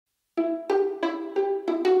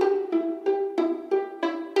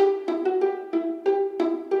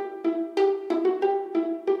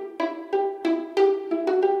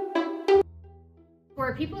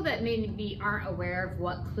For people that maybe aren't aware of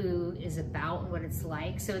what Clue is about and what it's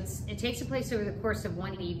like, so it takes place over the course of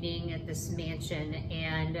one evening at this mansion,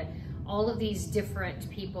 and all of these different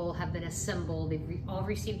people have been assembled. They've all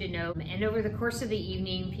received a note, and over the course of the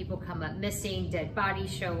evening, people come up missing, dead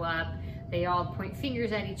bodies show up, they all point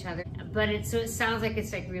fingers at each other. But so it sounds like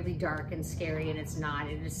it's like really dark and scary, and it's not.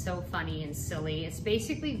 It is so funny and silly. It's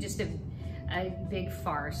basically just a big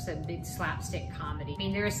farce, a big slapstick comedy. I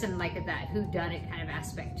mean, there is some like that whodunit kind of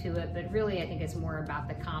aspect to it, but really I think it's more about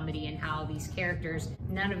the comedy and how these characters,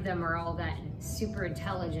 none of them are all that super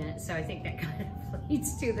intelligent, so I think that kind of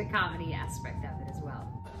leads to the comedy aspect of it as well.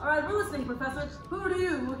 All right, we're listening, Professor. Who do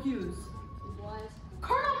you accuse? Was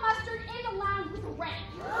Colonel Mustard in the lounge with a rat.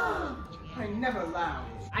 I never lounge.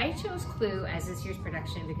 I chose Clue as this year's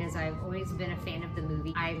production because I've always been a fan of the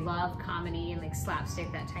movie. I love comedy and like slapstick,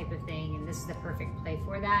 that type of thing, and this is the perfect play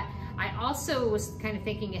for that. I also was kind of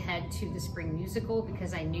thinking ahead to the spring musical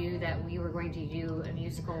because I knew that we were going to do a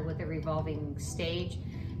musical with a revolving stage,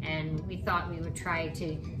 and we thought we would try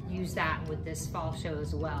to use that with this fall show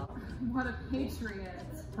as well. What a patriot.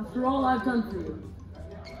 After all I've done for you.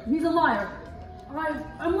 He's a liar.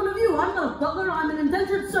 I'm one of you. I'm not a butler. I'm an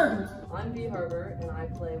indentured servant. I'm V. Harbor, and I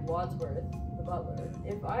play Wadsworth, the butler.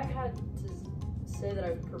 If I had to say that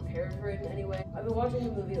I've prepared for it in any way, I've been watching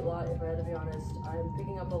the movie a lot, if I had to be honest. I'm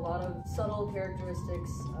picking up a lot of subtle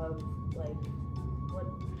characteristics of, like,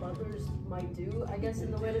 what butlers might do, I guess,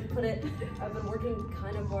 in the way to put it. I've been working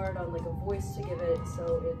kind of hard on, like, a voice to give it,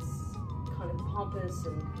 so it's kind of pompous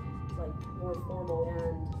and, like, more formal,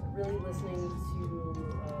 and really listening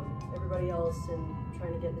to everybody else and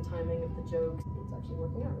trying to get the timing of the jokes. It's actually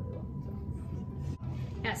working out really well.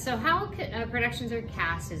 Yeah, so how productions are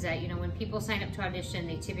cast is that, you know, when people sign up to audition,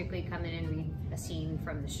 they typically come in and read a scene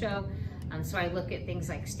from the show. So I look at things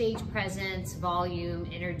like stage presence, volume,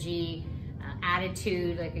 energy,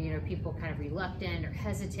 attitude, like, you know, people kind of reluctant or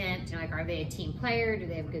hesitant, you know, like, are they a team player? Do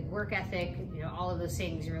they have good work ethic? You know, all of those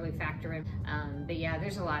things really factor in. But yeah,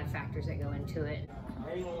 there's a lot of factors that go into it.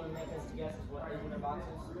 Anyone want to make us guess what is in their boxes?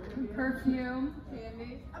 Perfume.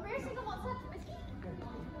 Candy. A rare single malt whiskey.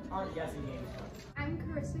 Aren't guessing games. I'm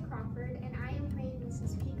Carissa Crawford, and I am playing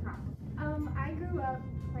Mrs. Peacock. I grew up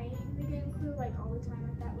playing the game Clue like all the time.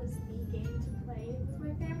 Like, that was the game to play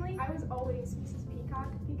with my family. I was always Mrs.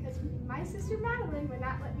 Peacock because my sister Madeline would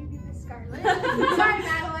not let me be Miss Scarlet. Sorry,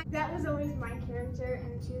 Madeline. That was always my character,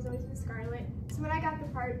 and she was always Miss Scarlet. So when I got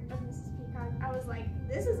the part of Mrs. Peacock, I was like,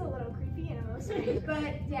 this is a little creepy and a little strange.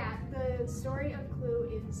 But yeah, the story of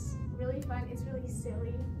Clue is really fun. It's really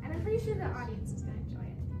silly, and I'm pretty sure the audience is going to enjoy it.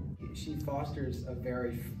 She fosters a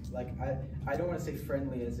very, like, I don't want to say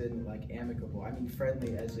friendly as in like amicable, I mean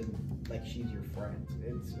friendly as in like she's your friend.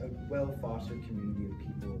 It's a well-fostered community of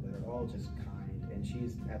people that are all just kind, and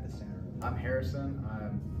she's at the center. I'm Harrison,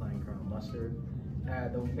 I'm playing Colonel Mustard.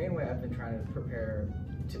 The main way I've been trying to prepare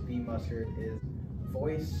to be Mustard is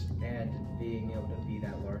voice and being able to be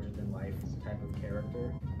that larger-than-life type of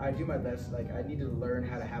character. I do my best, like, I need to learn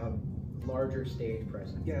how to have a larger stage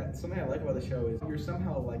presence. Yeah, something I like about the show is you're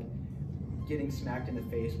somehow like getting smacked in the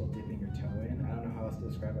face while dipping your toe in. I don't know how else to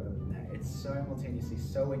describe it other than that. It's simultaneously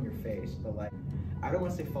so in your face, but like, I don't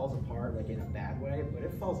want to say falls apart like in a bad way, but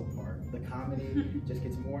it falls apart. The comedy just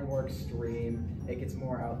gets more and more extreme. It gets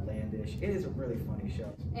more outlandish. It is a really funny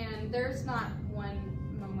show. And there's not one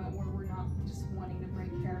moment where we're not just wanting to break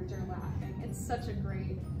character laughing. It's such a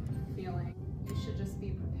great feeling. You should just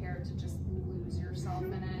be prepared to just lose yourself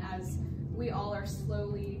in it, as we all are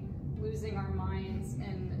slowly losing our minds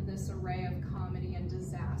in this array of comedy and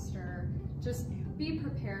disaster. Just be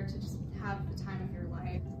prepared to just have the time of your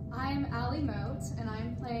life. I'm Allie Moat, and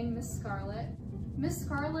I'm playing Miss Scarlet. Miss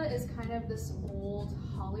Scarlet is kind of this old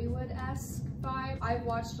Hollywood-esque vibe. I've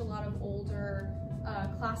watched a lot of older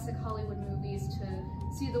classic Hollywood movies to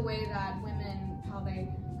see the way that women, how they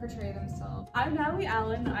portray themselves. I'm Natalie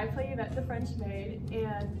Allen. I play Yvette the French maid,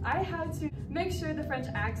 and I had to make sure the French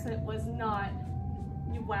accent was not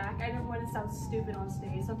whack. I didn't want to sound stupid on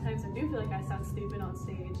stage. Sometimes I do feel like I sound stupid on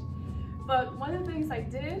stage. But one of the things I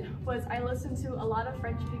did was I listened to a lot of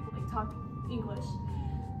French people like talk English.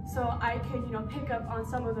 So I could, you know, pick up on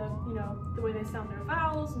some of the, you know, the way they sound their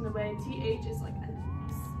vowels and the way TH is like a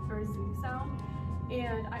S or a Z sound.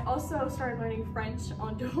 And I also started learning French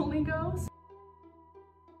on Duolingo.